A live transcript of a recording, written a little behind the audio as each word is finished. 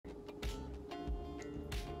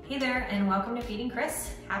Hey there, and welcome to Feeding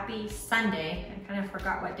Chris. Happy Sunday. I kind of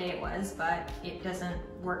forgot what day it was, but it doesn't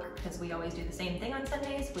work because we always do the same thing on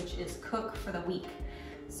Sundays, which is cook for the week.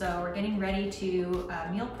 So we're getting ready to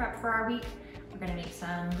meal prep for our week. We're gonna make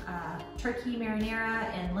some turkey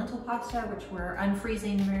marinara and lentil pasta, which we're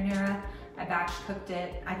unfreezing the marinara. I batch cooked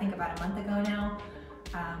it, I think about a month ago now.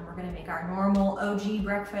 We're gonna make our normal OG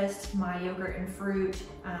breakfast, my yogurt and fruit,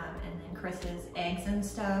 and then Chris's eggs and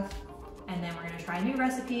stuff. And then we're gonna try a new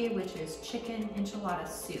recipe, which is chicken enchilada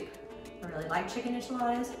soup. I really like chicken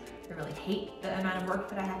enchiladas. I really hate the amount of work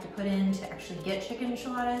that I have to put in to actually get chicken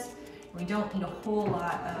enchiladas. We don't eat a whole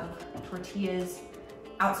lot of tortillas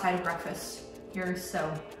outside of breakfast here,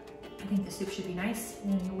 so I think the soup should be nice,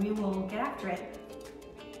 and we will get after it.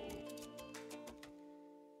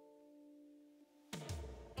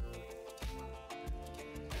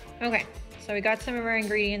 Okay, so we got some of our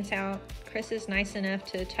ingredients out. Chris is nice enough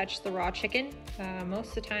to touch the raw chicken. Most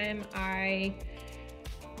of the time I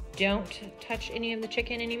don't touch any of the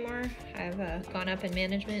chicken anymore. I've gone up in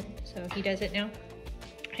management, so he does it now.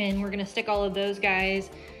 And we're gonna stick all of those guys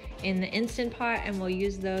in the Instant Pot, and we'll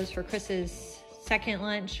use those for Chris's second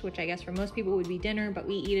lunch, which I guess for most people would be dinner, but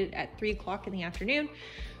we eat it at 3 o'clock in the afternoon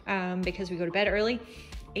because we go to bed early.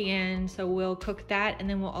 And so we'll cook that, and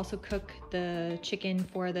then we'll also cook the chicken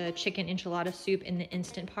for the chicken enchilada soup in the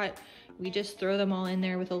Instant Pot. We just throw them all in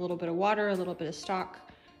there with a little bit of water, a little bit of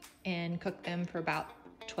stock, and cook them for about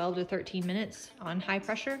 12 to 13 minutes on high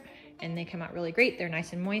pressure, and they come out really great. They're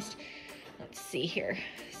nice and moist. Let's see here.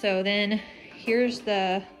 So then here's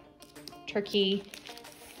the turkey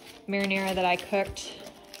marinara that I cooked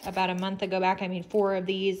about a month ago back. I made 4 of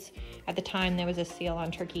these. At the time there was a sale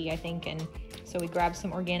on turkey, I think, and so we grabbed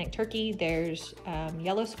some organic turkey. There's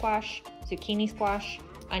yellow squash, zucchini squash,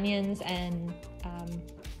 onions, and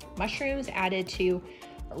mushrooms added to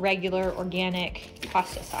regular organic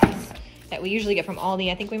pasta sauce that we usually get from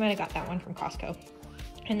Aldi. I think we might have got that one from Costco.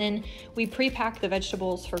 And then we pre-pack the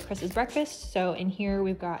vegetables for Chris's breakfast. So in here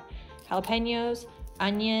we've got jalapenos,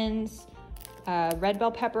 onions, red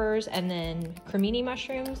bell peppers, and then cremini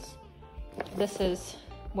mushrooms. This is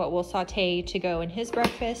what we'll saute to go in his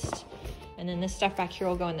breakfast. And then this stuff back here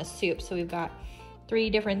will go in the soup. So we've got 3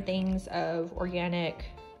 different things of organic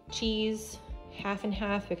cheese, half and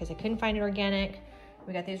half because I couldn't find it organic.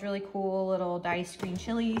 We got these really cool little diced green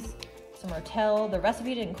chilies, some rotel. The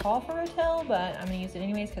recipe didn't call for rotel, but I'm gonna use it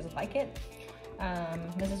anyways because I like it.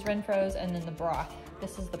 Mrs. Renfro's, and then the broth.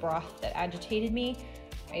 This is the broth that agitated me.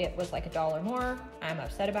 It was like $1 more. I'm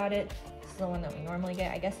upset about it. This is the one that we normally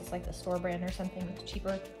get. I guess it's like the store brand or something. It's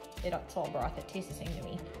cheaper. It's all broth. It tastes the same to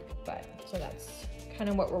me. But so that's kind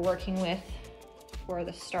of what we're working with for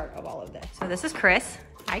the start of all of this. So this is Chris.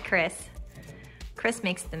 Hi, Chris. Chris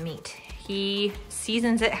makes the meat. He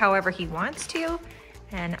seasons it however he wants to,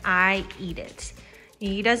 and I eat it.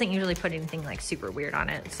 He doesn't usually put anything like super weird on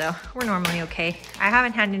it, so we're normally okay. I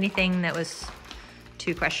haven't had anything that was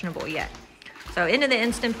too questionable yet. So into the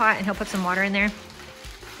Instant Pot, and he'll put some water in there.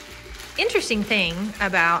 Interesting thing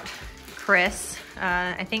about Chris,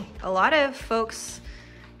 I think a lot of folks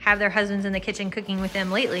have their husbands in the kitchen cooking with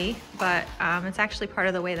them lately, but it's actually part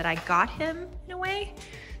of the way that I got him in a way.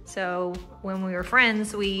 So when we were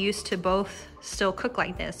friends, we used to both still cook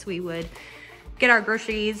like this. We would get our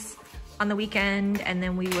groceries on the weekend, and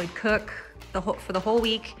then we would cook for the whole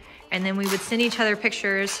week, and then we would send each other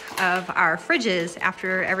pictures of our fridges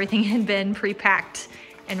after everything had been pre-packed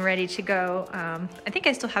and ready to go. I think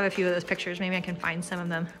I still have a few of those pictures. Maybe I can find some of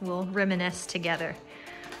them. We'll reminisce together.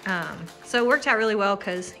 So it worked out really well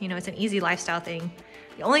because, you know, it's an easy lifestyle thing.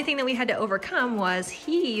 The only thing that we had to overcome was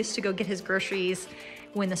he used to go get his groceries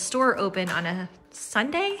when the store opened on a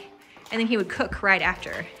Sunday, and then he would cook right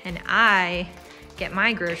after. And I get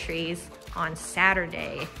my groceries on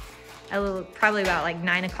Saturday, probably about like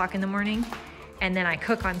 9 o'clock in the morning. And then I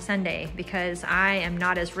cook on Sunday because I am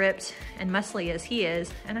not as ripped and muscly as he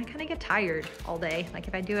is. And I kind of get tired all day. Like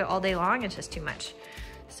if I do it all day long, it's just too much.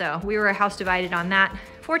 So we were a house divided on that.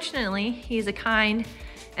 Fortunately, he's a kind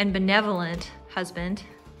and benevolent husband.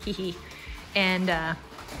 And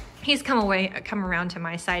he's come around to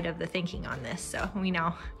my side of the thinking on this. So we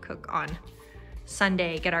now cook on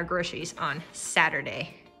Sunday, get our groceries on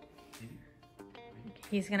Saturday.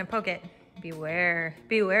 He's gonna poke it. Beware,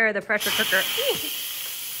 beware the pressure cooker.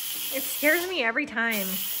 It scares me every time.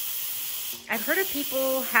 I've heard of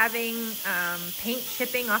people having paint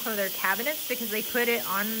chipping off of their cabinets because they put it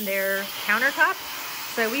on their countertop.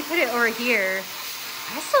 So we put it over here.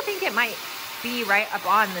 I still think it might be right up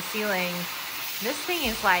on the ceiling. This thing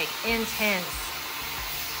is like intense.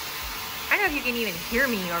 I don't know if you can even hear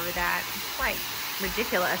me over that. It's like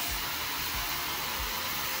ridiculous.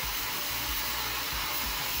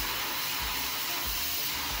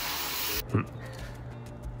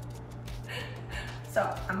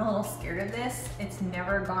 I'm a little scared of this. It's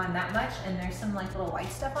never gone that much, and there's some like little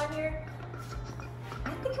white stuff on here. I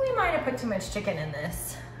think we might have put too much chicken in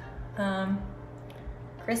this.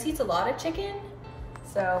 Chris eats a lot of chicken,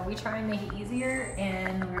 so we try and make it easier,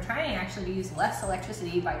 and we're trying actually to use less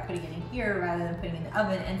electricity by putting it in here rather than putting it in the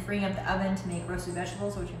oven and freeing up the oven to make roasted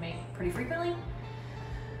vegetables, which we make pretty frequently.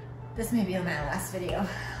 This may be on my last video.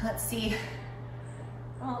 Let's see.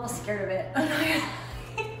 I'm a little scared of it.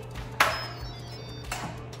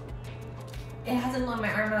 It hasn't blown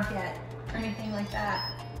my arm off yet or anything like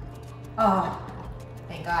that. Oh,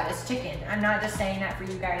 thank God, it's chicken. I'm not just saying that for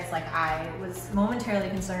you guys. Like, I was momentarily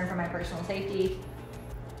concerned for my personal safety.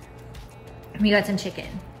 We got some chicken.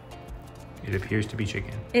 It appears to be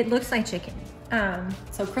chicken. It looks like chicken.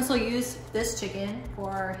 So Chris will use this chicken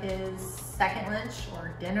for his second lunch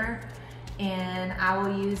or dinner, and I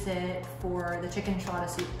will use it for the chicken enchilada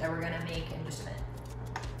soup that we're gonna make in just a minute.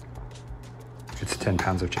 It's 10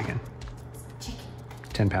 pounds of chicken. Chicken.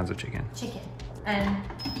 10 pounds of chicken. Chicken. And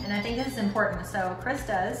I think this is important. So Chris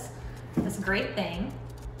does this great thing.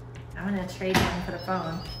 I'm gonna trade him for the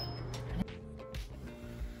phone.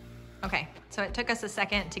 Okay, so it took us a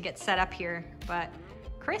second to get set up here, but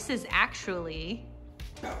Chris is actually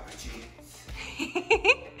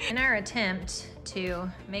in our attempt to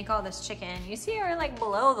make all this chicken. You see we're like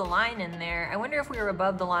below the line in there. I wonder if we were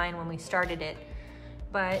above the line when we started it.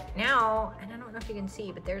 But now, and I don't know if you can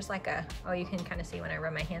see, but there's like a, oh, you can kind of see when I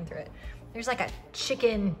run my hand through it. There's like a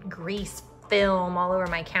chicken grease film all over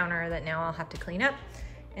my counter that now I'll have to clean up.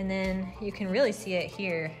 And then you can really see it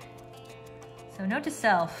here. So note to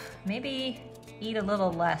self, maybe eat a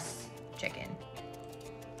little less chicken.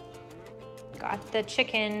 Got the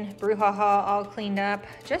chicken brouhaha all cleaned up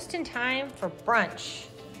just in time for brunch.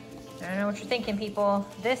 I don't know what you're thinking, people.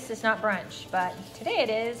 This is not brunch, but today it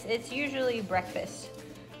is. It's usually breakfast.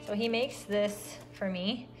 So he makes this for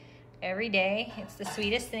me every day. It's the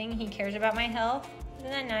sweetest thing. He cares about my health. Isn't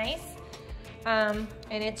that nice? And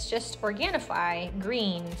it's just Organifi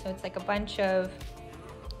green. So it's like a bunch of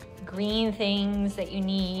green things that you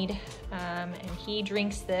need. And he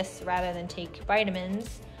drinks this rather than take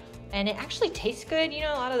vitamins. And it actually tastes good. You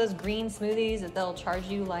know, a lot of those green smoothies that they'll charge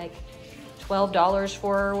you like $12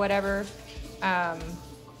 for or whatever.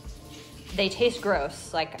 They taste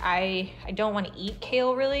gross. Like I don't want to eat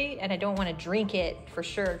kale really, and I don't want to drink it for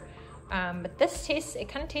sure. But this tastes, it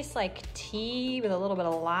kind of tastes like tea with a little bit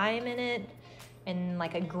of lime in it and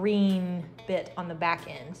like a green bit on the back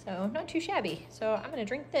end. So not too shabby. So I'm gonna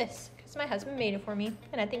drink this because my husband made it for me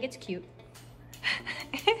and I think it's cute.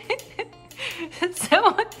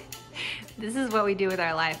 So this is what we do with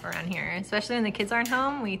our life around here, especially when the kids aren't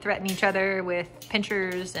home. We threaten each other with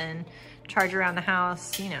pinchers and charge around the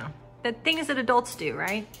house, you know, the things that adults do,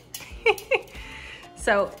 right?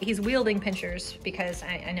 So he's wielding pinchers because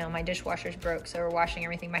I know my dishwasher's broke, so we're washing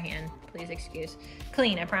everything by hand. Please excuse.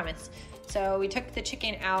 Clean, I promise. So we took the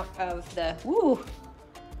chicken out of the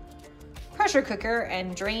pressure cooker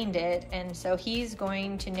and drained it, and so he's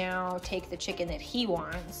going to now take the chicken that he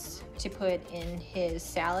wants to put in his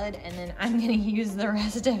salad, and then I'm gonna use the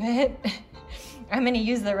rest of it. I'm gonna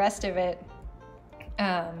use the rest of it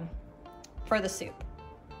for the soup.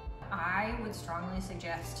 I would strongly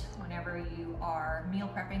suggest whenever you are meal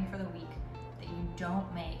prepping for the week that you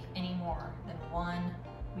don't make any more than one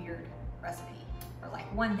weird recipe, or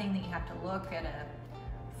like one thing that you have to look at a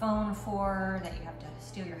phone for, that you have to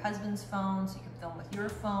steal your husband's phone so you can film with your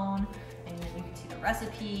phone and then you can see the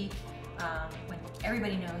recipe. When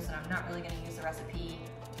everybody knows that I'm not really going to use the recipe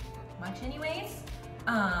much anyways,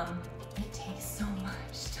 it takes so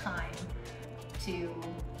much time to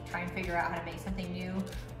try and figure out how to make something new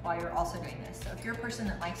while you're also doing this. So if you're a person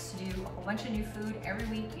that likes to do a whole bunch of new food every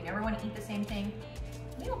week, you never want to eat the same thing,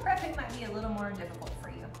 meal prepping might be a little more difficult for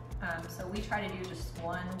you. So we try to do just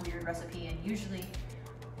one weird recipe, and usually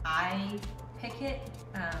I pick it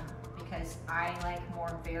because I like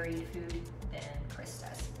more varied food than Chris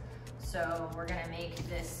does. So we're gonna make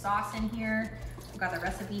this sauce in here. I've got the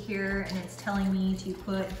recipe here, and it's telling me to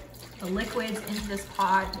put the liquids into this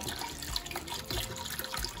pot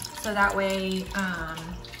so that way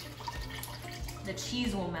the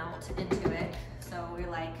cheese will melt into it. So we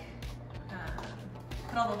like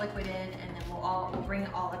put all the liquid in, and then we'll bring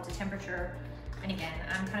it all up to temperature. And again,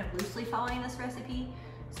 I'm kind of loosely following this recipe.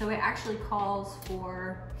 So it actually calls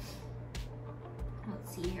for,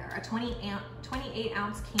 let's see here, a 28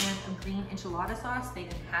 ounce can of green enchilada sauce. They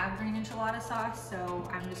didn't have green enchilada sauce, so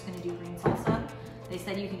I'm just gonna do green salsa. They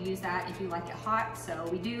said you could use that if you like it hot, so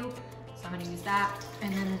we do. So I'm gonna use that.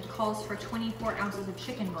 And then it calls for 24 ounces of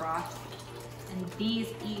chicken broth. And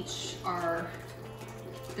these each are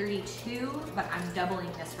 32, but I'm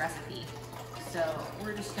doubling this recipe. So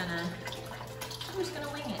we're just gonna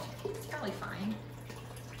wing it. It's probably fine.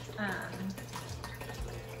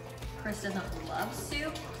 Chris doesn't love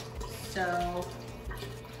soup, so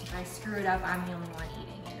if I screw it up, I'm the only one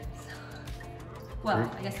eating it. So,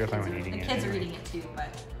 well, I guess the kids are eating it too, but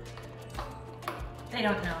they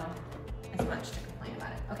don't know as much to complain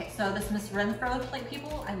about it. Okay, so this Miss Renfro plate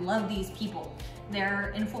people, I love these people.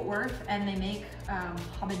 They're in Fort Worth and they make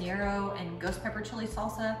habanero and ghost pepper chili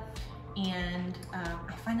salsa. And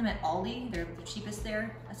I find them at Aldi. They're the cheapest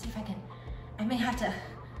there. Let's see if I can, I may have to,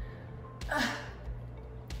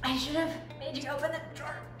 I should have made you open the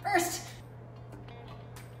drawer first.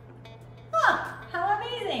 Huh, how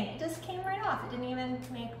amazing. It just came right off. It didn't even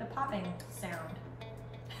make the popping sound.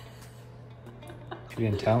 If you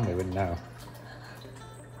didn't tell them, they wouldn't know.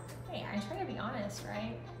 Hey, I try to be honest,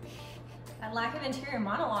 right? That lack of interior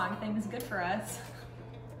monologue thing is good for us.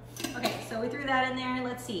 Okay, so we threw that in there.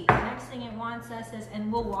 Let's see. The next thing it wants us is,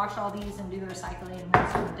 and we'll wash all these and do the recycling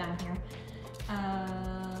once we're done here.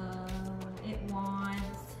 It wants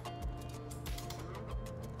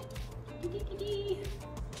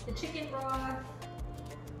the chicken broth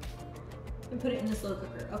and put it in the slow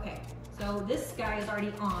cooker. Okay, so this guy is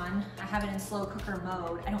already on. I have it in slow cooker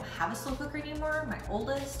mode. I don't have a slow cooker anymore. My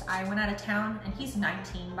oldest, I went out of town, and he's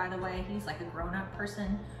 19, by the way. He's like a grown-up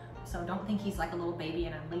person. So don't think he's like a little baby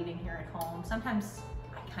and I'm leaving here at home. Sometimes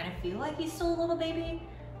I kind of feel like he's still a little baby,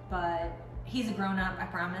 but he's a grown up, I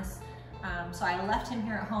promise. So I left him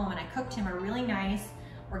here at home and I cooked him a really nice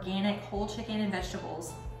organic whole chicken and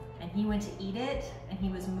vegetables. And he went to eat it and he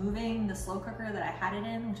was moving the slow cooker that I had it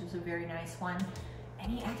in, which was a very nice one.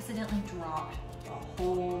 And he accidentally dropped the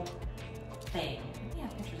whole thing. We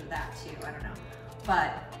have pictures of that too, I don't know.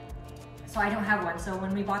 But so I don't have one. So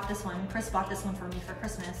when we bought this one, Chris bought this one for me for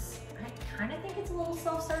Christmas. I kind of think it's a little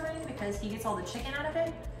self-serving because he gets all the chicken out of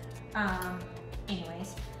it.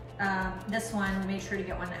 Anyways, this one, we made sure to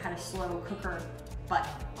get one that had a slow cooker button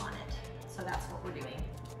on it. So that's what we're doing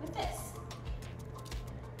with this.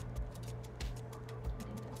 I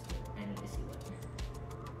think that's good. I need to see what.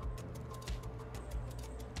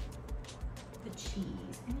 The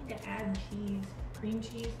cheese. I need to add cheese, cream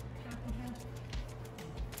cheese, half and half.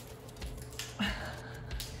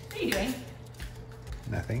 What are you doing?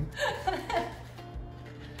 Nothing.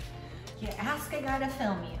 You ask a guy to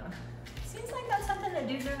film you. Seems like that's something that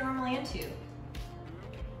dudes are normally into.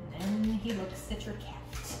 And then he looks at your cat.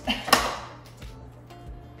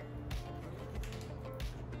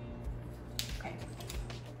 Okay.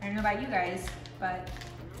 I don't know about you guys, but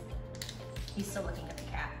he's still looking at the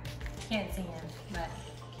cat. Can't see him, but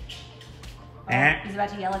he's about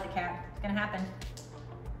to yell at the cat. It's gonna happen.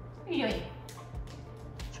 What are you doing?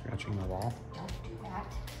 Scratching the wall. Don't do that.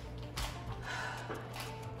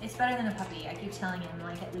 It's better than a puppy. I keep telling him,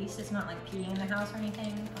 like, at least it's not like peeing in the house or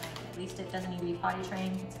anything. Like, at least it doesn't need to be potty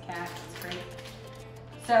trained. It's a cat. It's great.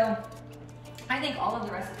 So, I think all of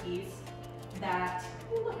the recipes that,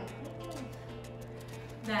 ooh, look,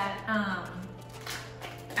 that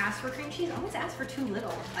ask for cream cheese always ask for too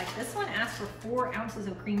little. Like, this one asks for 4 ounces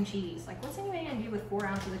of cream cheese. Like, what's anybody gonna do with 4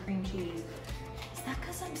 ounces of cream cheese? Is that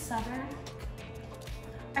because I'm Southern?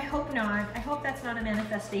 I hope not. I hope that's not a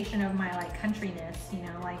manifestation of my like countryness, you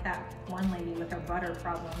know, like that one lady with her butter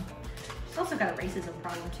problem. She's also got a racism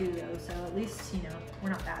problem too though, so at least, you know, we're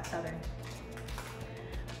not that Southern.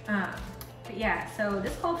 But yeah, so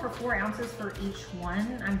this called for 4 ounces for each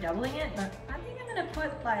one. I'm doubling it, but I think I'm gonna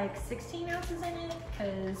put like 16 ounces in it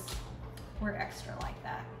because we're extra like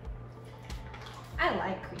that. I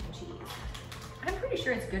like cream cheese. I'm pretty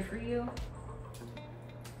sure it's good for you.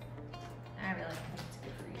 I really don't think it's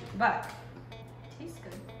good for you, but it tastes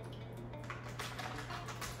good.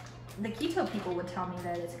 The keto people would tell me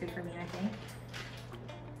that it's good for me, I think.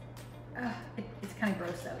 It's kind of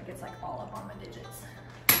gross though. It gets like all up on the digits.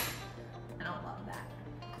 I don't love that.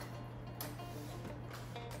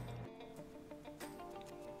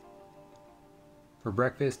 For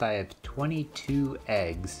breakfast, I have 22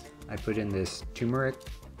 eggs. I put in this turmeric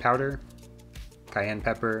powder, cayenne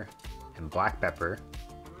pepper, and black pepper.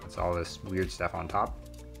 It's all this weird stuff on top.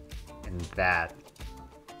 And that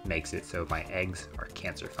makes it so my eggs are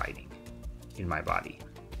cancer fighting in my body.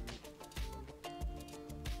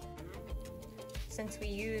 Since we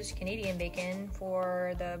used Canadian bacon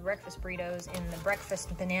for the breakfast burritos in the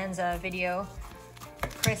breakfast bonanza video,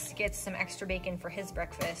 Chris gets some extra bacon for his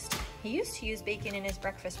breakfast. He used to use bacon in his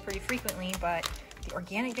breakfast pretty frequently, but the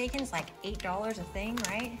organic bacon's like $8 a thing,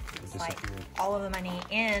 right? It's like all of the money.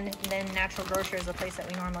 And then Natural Grocer is the place that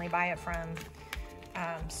we normally buy it from.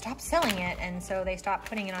 stopped selling it, and so they stopped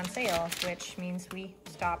putting it on sale, which means we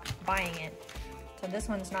stopped buying it. So this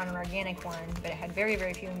one's not an organic one, but it had very,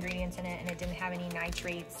 very few ingredients in it, and it didn't have any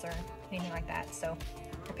nitrates or anything like that. So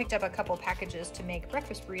I picked up a couple packages to make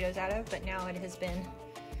breakfast burritos out of, but now it has been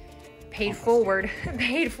paid forward,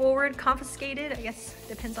 confiscated, I guess,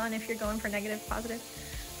 depends on if you're going for negative, positive,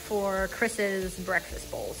 for Chris's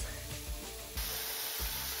breakfast bowls.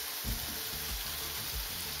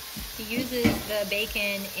 He uses the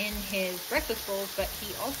bacon in his breakfast bowls, but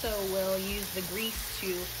he also will use the grease to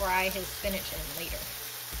fry his spinach in later.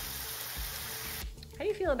 How do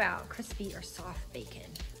you feel about crispy or soft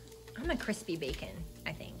bacon? I'm a crispy bacon,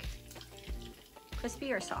 I think.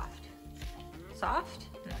 Crispy or soft? Soft?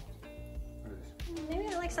 No. Maybe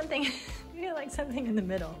I like something, maybe I like something in the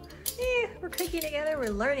middle. We're cooking together, we're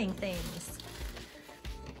learning things.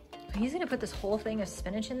 He's gonna put this whole thing of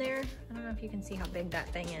spinach in there. I don't know if you can see how big that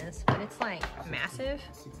thing is, but it's like massive.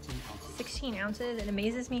 16 ounces. It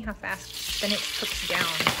amazes me how fast spinach cooks down.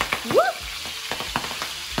 Whoop!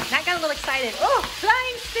 That got a little excited. Oh,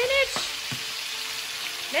 flying spinach!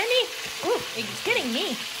 Mandy! Ooh, it's getting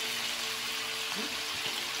me.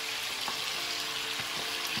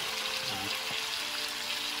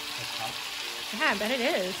 Yeah, I bet it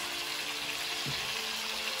is.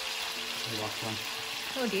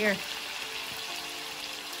 Oh dear.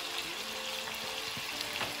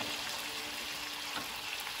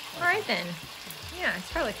 All right then. Yeah,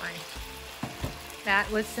 it's probably fine. That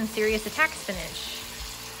was some serious attack spinach.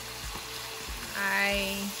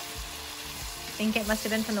 I think it must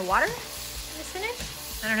have been from the water in the spinach.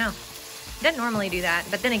 I don't know. He doesn't normally do that,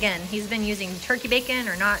 but then again, he's been using turkey bacon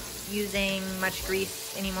or not using much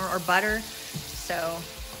grease anymore or butter, so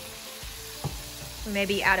we may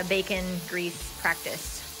be out of bacon grease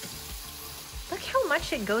practice. Look how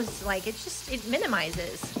much it goes, like it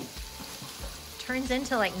minimizes. Turns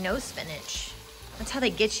into like no spinach. That's how they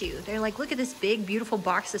get you. They're like, look at this big, beautiful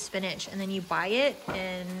box of spinach, and then you buy it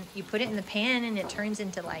and you put it in the pan and it turns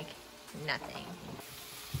into like nothing.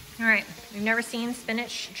 All right, we've never seen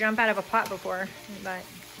spinach jump out of a pot before, but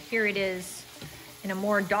here it is in a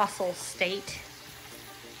more docile state.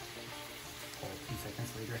 A few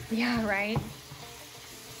seconds later. Yeah, right.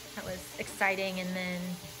 That was exciting, and then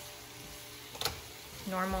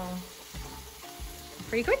normal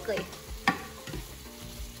pretty quickly.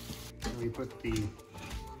 So we put the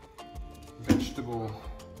vegetable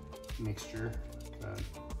mixture,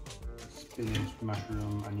 spinach,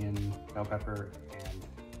 mushroom, onion, bell pepper, and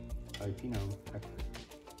jalapeno pepper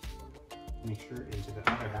mixture into the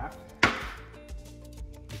other half.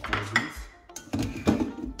 With all of these.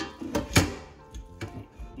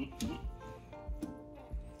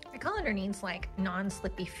 My colander needs like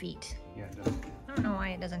non-slippy feet. Yeah, it does. I don't know why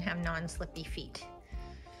it doesn't have non-slippy feet.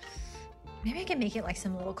 Maybe I can make it like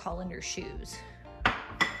some little colander shoes.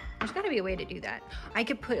 There's gotta be a way to do that. I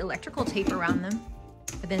could put electrical tape around them,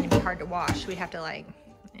 but then it'd be hard to wash. We'd have to like,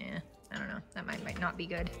 I don't know. That might not be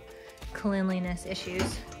good. Cleanliness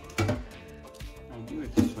issues. I do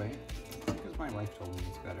it this way because my wife told me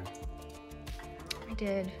it's better. I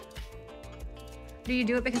did. Do you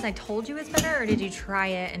do it because I told you it's better, or did you try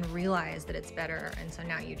it and realize that it's better, and so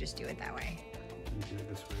now you just do it that way? I do it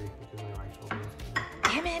this way because my wife told me it's better.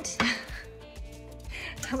 Damn it!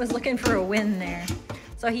 I was looking for a win there.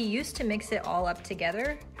 So he used to mix it all up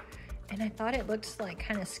together, and I thought it looked like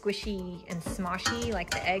kind of squishy and smoshy,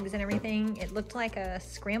 like the eggs and everything. It looked like a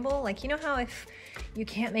scramble. Like, you know how if you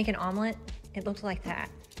can't make an omelet, it looked like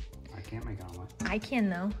that. I can't make an omelet. I can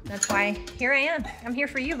though. That's why here I am. I'm here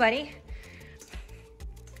for you, buddy.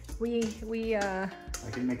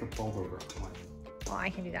 I can make a fold over one. Well,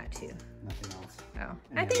 I can do that too. Nothing else. Oh,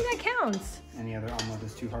 I think that counts. Any other omelet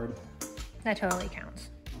is too hard? That totally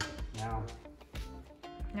counts. Okay,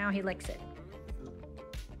 now he licks it.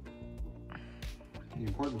 The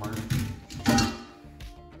important part is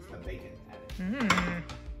the bacon added.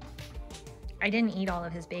 I didn't eat all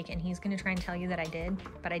of his bacon. He's gonna try and tell you that I did,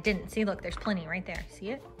 but I didn't. See, look, there's plenty right there. See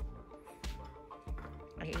it?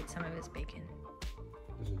 I ate some of his bacon.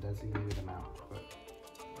 There's a designated amount to put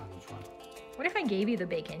on each one. What if I gave you the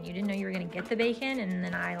bacon? You didn't know you were gonna get the bacon, and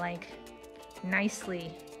then I like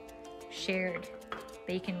nicely shared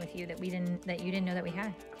bacon with you that you didn't know that we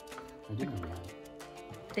had. I didn't know we had.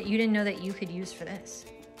 That you didn't know that you could use for this.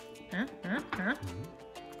 Huh? Well, then,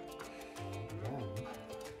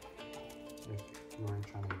 if you weren't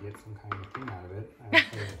trying to get some kind of thing out of it, I would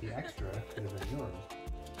say that the extra could have been yours.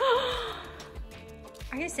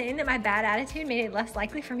 Are you saying that my bad attitude made it less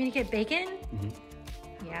likely for me to get bacon?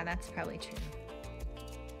 Mm-hmm. Yeah, that's probably true.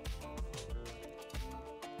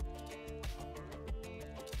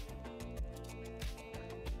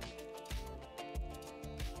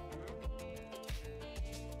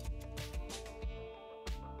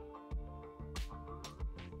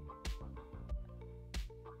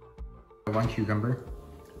 1 cucumber.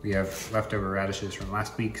 We have leftover radishes from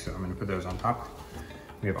last week, so I'm gonna put those on top.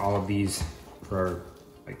 We have all of these for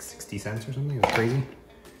like 60 cents or something. It's crazy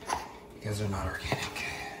because they're not organic.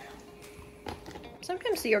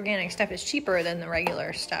 Sometimes the organic stuff is cheaper than the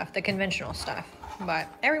regular stuff, the conventional stuff. But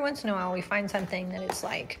every once in a while we find something that is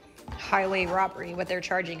like highway robbery, what they're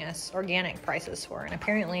charging us organic prices for. And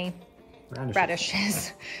apparently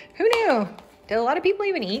radishes. Who knew? Did a lot of people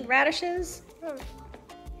even eat radishes?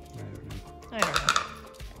 I don't know.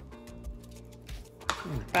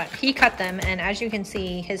 But he cut them, and as you can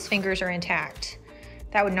see, his fingers are intact.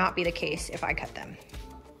 That would not be the case if I cut them.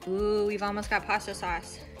 Ooh, we've almost got pasta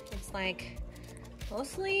sauce. It's like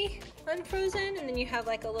mostly unfrozen, and then you have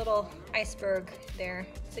like a little iceberg there.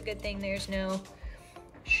 It's a good thing there's no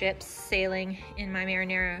ships sailing in my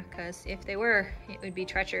marinara, because if they were, it would be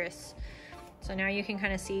treacherous. So now you can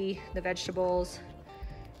kind of see the vegetables,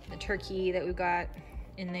 the turkey that we've got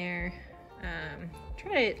in there.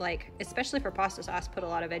 Try to, like, especially for pasta sauce, put a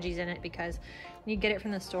lot of veggies in it, because when you get it from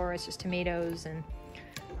the store, it's just tomatoes, and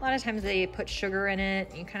a lot of times they put sugar in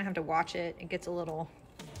it. You kind of have to watch it. It gets a little,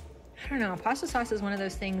 I don't know, pasta sauce is one of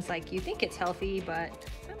those things, like, you think it's healthy, but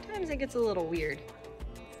sometimes it gets a little weird.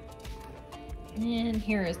 And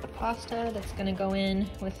here is the pasta that's gonna go in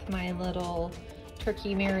with my little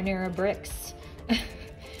turkey marinara bricks.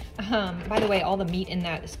 By the way, all the meat in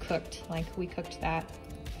that is cooked. Like, we cooked that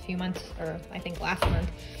a few months, or I think last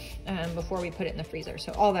month, before we put it in the freezer.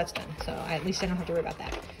 So all that's done. So at least I don't have to worry about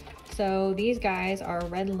that. So these guys are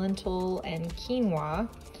red lentil and quinoa,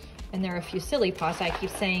 and they're a fusilli pasta. I keep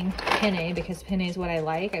saying penne because penne is what I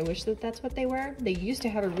like. I wish that that's what they were. They used to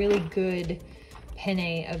have a really good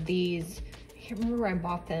penne of these. I can't remember where I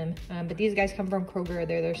bought them, but these guys come from Kroger.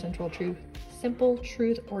 They're their Simple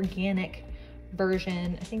Truth organic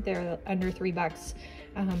version. I think they're under $3,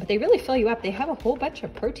 but they really fill you up. They have a whole bunch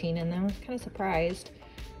of protein in them. I was kind of surprised.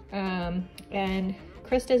 And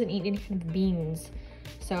Chris doesn't eat any kind of beans,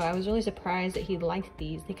 so I was really surprised that he liked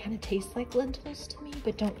these. They kind of taste like lentils to me,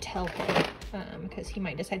 but don't tell him, because he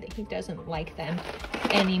might decide that he doesn't like them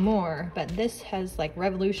anymore. But this has like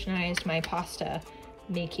revolutionized my pasta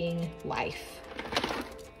making life.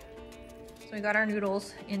 So we got our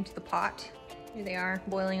noodles into the pot. Here they are,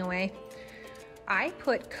 boiling away. I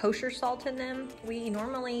put kosher salt in them. We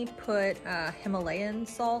normally put Himalayan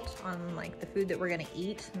salt on like the food that we're gonna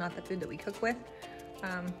eat, not the food that we cook with.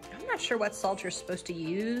 I'm not sure what salt you're supposed to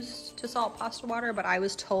use to salt pasta water, but I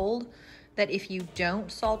was told that if you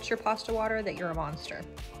don't salt your pasta water, that you're a monster.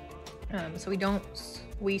 So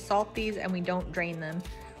we salt these and we don't drain them,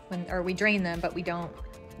 we drain them, but we don't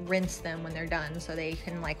rinse them when they're done, so they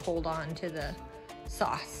can like hold on to the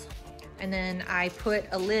sauce. And then I put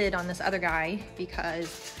a lid on this other guy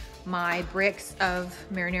because my bricks of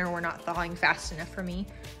marinara were not thawing fast enough for me.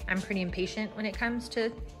 I'm pretty impatient when it comes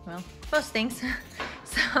to, well, most things.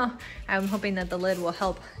 So I'm hoping that the lid will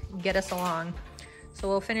help get us along. So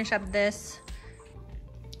we'll finish up this.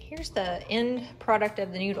 Here's the end product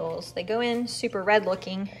of the noodles. They go in super red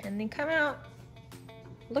looking, and they come out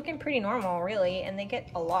looking pretty normal, really, and they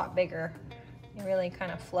get a lot bigger. They really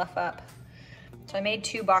kind of fluff up. So I made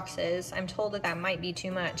 2 boxes. I'm told that that might be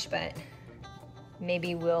too much, but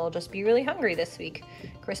maybe we'll just be really hungry this week.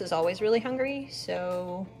 Chris is always really hungry,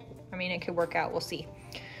 so I mean, it could work out, we'll see.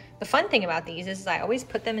 The fun thing about these is I always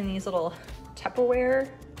put them in these little Tupperware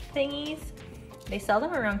thingies. They sell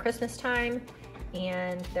them around Christmas time,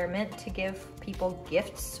 and they're meant to give people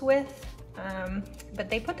gifts with, but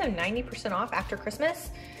they put them 90% off after Christmas,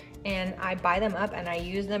 and I buy them up and I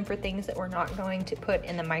use them for things that we're not going to put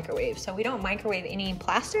in the microwave. So we don't microwave any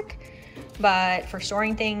plastic, but for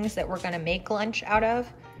storing things that we're gonna make lunch out of,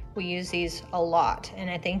 we use these a lot.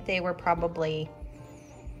 And I think they were probably,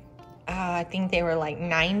 I think they were like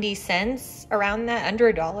 90 cents, around that,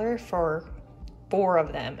 under $1 for 4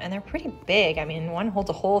 of them. And they're pretty big. I mean, one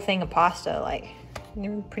holds a whole thing of pasta, like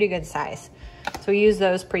they're pretty good size. So we use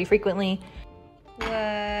those pretty frequently.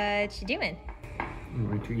 What you doing? I'm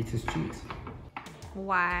going to eat this cheese.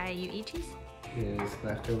 Why you eat cheese? It's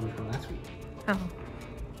leftover from last week. Oh,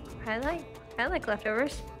 I like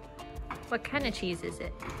leftovers. What kind of cheese is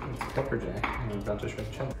it? It's pepper jack. I'm about to shred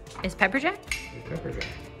cheddar. Is pepper jack? It's pepper jack.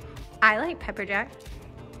 I like pepper jack.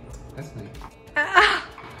 That's nice.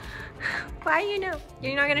 Why you know?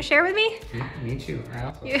 You're not gonna share with me? Me too. I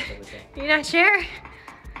also like pepper jack. You're not share?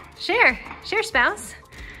 Share, spouse.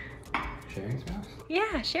 Sharing spouse?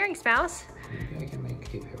 Yeah, sharing spouse. Maybe I can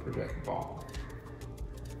make a pepper jack ball.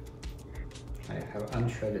 I have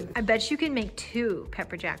unshredded. I bet you can make 2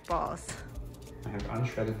 pepper jack balls. I have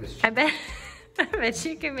unshredded this cheese. I bet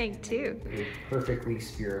you can make 2. A perfectly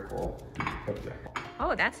spherical pepper jack ball.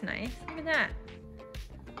 Oh, that's nice. Look at that.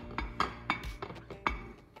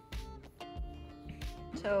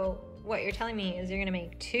 So what you're telling me is you're gonna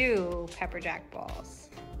make 2 pepper jack balls.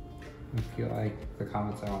 I feel like the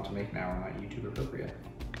comments I want to make now are not YouTube appropriate.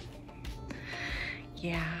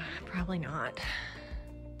 Yeah, probably not.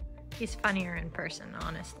 He's funnier in person,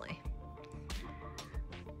 honestly.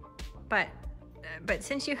 But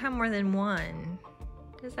since you have more than one,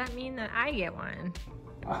 does that mean that I get one?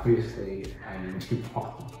 Obviously, I need 2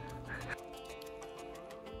 balls.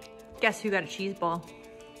 Guess who got a cheese ball?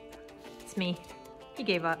 It's me. He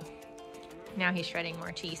gave up. Now he's shredding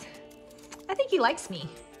more cheese. I think he likes me.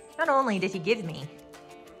 Not only did he give me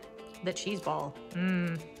the cheese ball,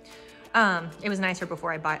 it was nicer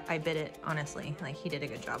before I bit it, honestly. Like, he did a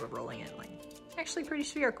good job of rolling it. Like, actually pretty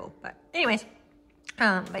spherical, but anyways.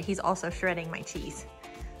 But he's also shredding my cheese.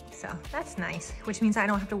 So that's nice, which means I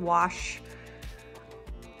don't have to wash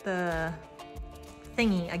the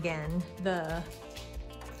thingy again, the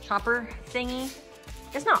chopper thingy.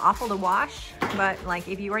 It's not awful to wash, but like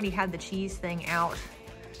if you already had the cheese thing out,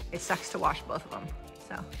 it sucks to wash both of them.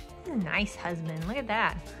 So, he's a nice husband, look at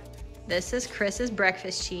that. This is Chris's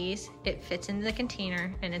breakfast cheese. It fits into the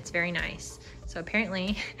container and it's very nice. So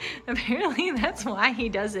apparently that's why he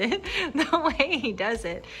does it the way he does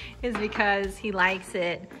it, is because he likes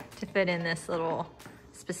it to fit in this little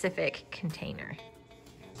specific container.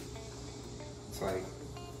 It's like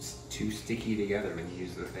too sticky together when you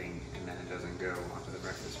use the thing, and then it doesn't go onto the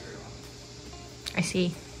breakfast very well. I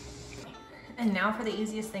see. And now for the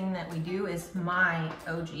easiest thing that we do is my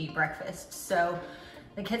OG breakfast. So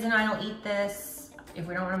the kids and I don't eat this if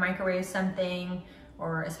we don't want to microwave something,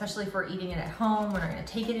 or especially if we're eating it at home, we're not gonna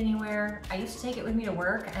take it anywhere. I used to take it with me to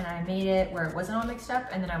work and I made it where it wasn't all mixed up,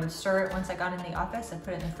 and then I would stir it once I got in the office and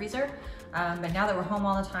put it in the freezer. But now that we're home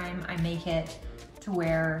all the time, I make it to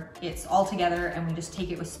where it's all together and we just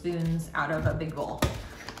take it with spoons out of a big bowl.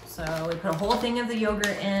 So we put a whole thing of the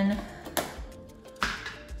yogurt in.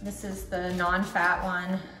 This is the non-fat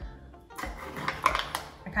one.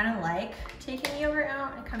 I kind of like taking the yogurt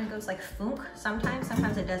out. It kind of goes like funk sometimes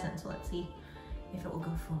it doesn't. So let's see if it will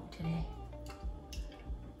go funk today.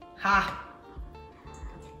 Ha!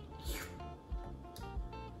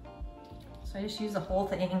 So I just use the whole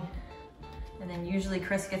thing, and then usually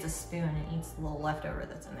Chris gets a spoon and eats the little leftover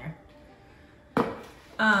that's in there.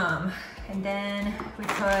 And then we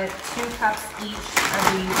put 2 cups each of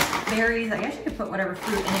these berries. I guess you could put whatever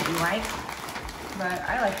fruit in it you like, but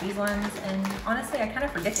I like these ones. And honestly, I kind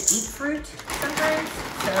of forget to eat fruit sometimes,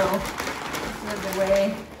 so this is a good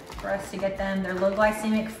way for us to get them. They're low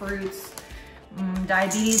glycemic fruits.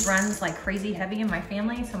 Diabetes runs like crazy heavy in my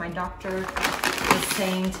family, so my doctor is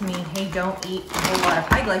saying to me, hey, don't eat a whole lot of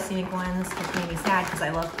high glycemic ones. It's made me sad because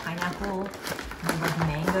I love pineapple, I love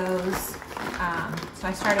mangoes. So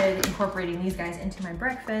I started incorporating these guys into my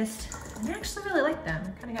breakfast, and I actually really like them.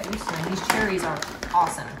 I kind of got used to them. These cherries are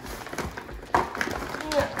awesome.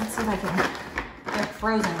 Yeah, let's see if I can, they're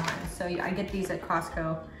frozen ones. So I get these at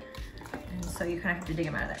Costco, and so you kind of have to dig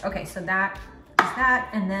them out of there. Okay, so that is that,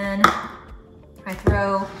 and then I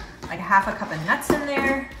throw like a half a cup of nuts in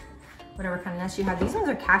there, whatever kind of nuts you have. These ones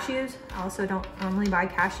are cashews. I also don't normally buy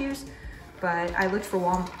cashews, but I looked for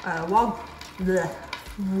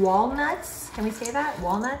walnuts, can we say that?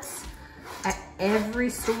 Walnuts at every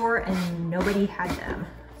store and nobody had them.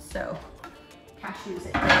 So cashews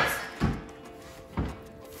it is.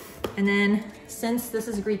 And then since this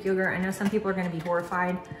is Greek yogurt, I know some people are gonna be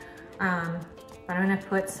horrified, but I'm gonna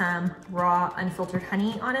put some raw unfiltered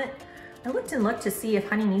honey on it. I looked and looked to see if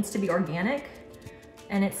honey needs to be organic,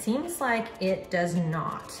 and it seems like it does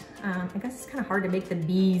not. I guess it's kind of hard to make the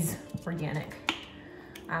bees organic,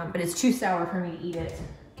 but it's too sour for me to eat it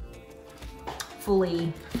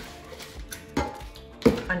fully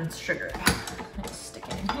unsugared. I just stick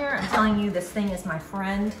it in here. I'm telling you, this thing is my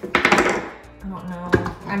friend. I don't know.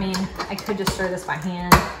 I mean, I could just stir this by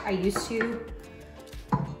hand. I used to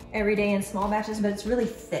every day in small batches, but it's really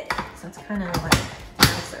thick, so it's kind of like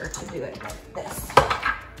nicer to do it like this.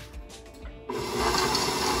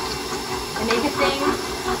 I make a thing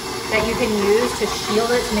that you can use to shield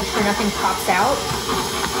it to make sure nothing pops out,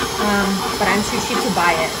 but I'm too cheap to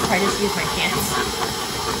buy it, so I just use my hands.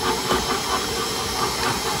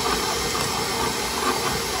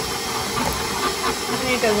 I'm gonna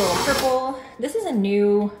make a little purple. This is a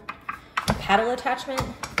new paddle attachment,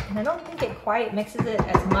 and I don't think it quite mixes it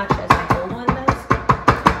as much as my old one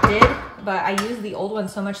did, but I used the old one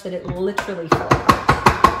so much that it literally fell apart.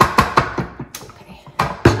 Okay,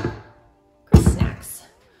 Chris snacks.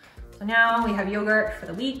 So now we have yogurt for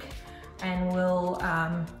the week, and we'll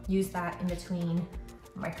use that in between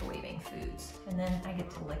microwaving foods. And then I get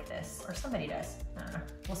to lick this, or somebody does. I don't know,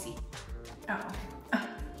 we'll see. Oh, okay.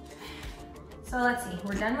 So let's see,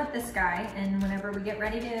 we're done with this guy, and whenever we get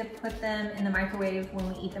ready to put them in the microwave when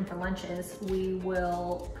we eat them for lunches, we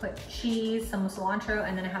will put cheese, some cilantro,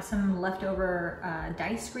 and then I have some leftover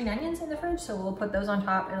diced green onions in the fridge, so we'll put those on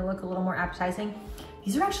top and it'll look a little more appetizing.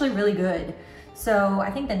 These are actually really good. So I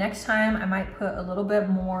think the next time I might put a little bit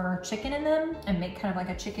more chicken in them and make kind of like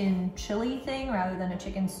a chicken chili thing rather than a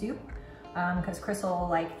chicken soup, because Chris will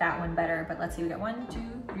like that one better. But let's see, we got 1,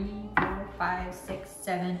 2, 3, 4, 5, 6,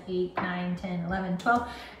 7, 8, 9, 10, 11, 12.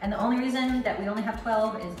 And the only reason that we only have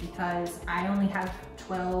 12 is because I only have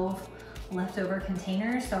 12 leftover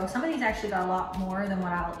containers. So some of these actually got a lot more than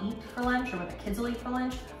what I'll eat for lunch or what the kids will eat for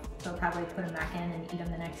lunch. So I'll probably put them back in and eat them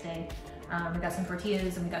the next day. We got some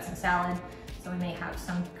tortillas and we got some salad. So we may have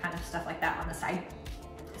some kind of stuff like that on the side.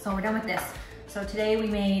 So we're done with this. So today we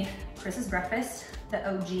made Chris's breakfast, the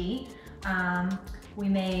OG. We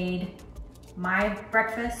made my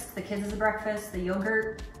breakfast, the kids' breakfast, the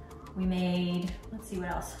yogurt. We made, let's see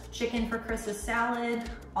what else, chicken for Chris's salad,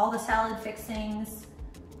 all the salad fixings,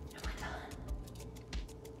 and we're done.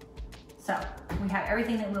 So we have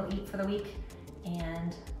everything that we'll eat for the week,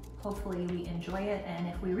 and hopefully we enjoy it. And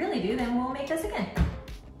if we really do, then we'll make this again.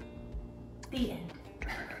 The end.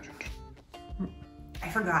 I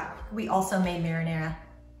forgot, we also made marinara.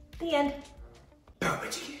 The end.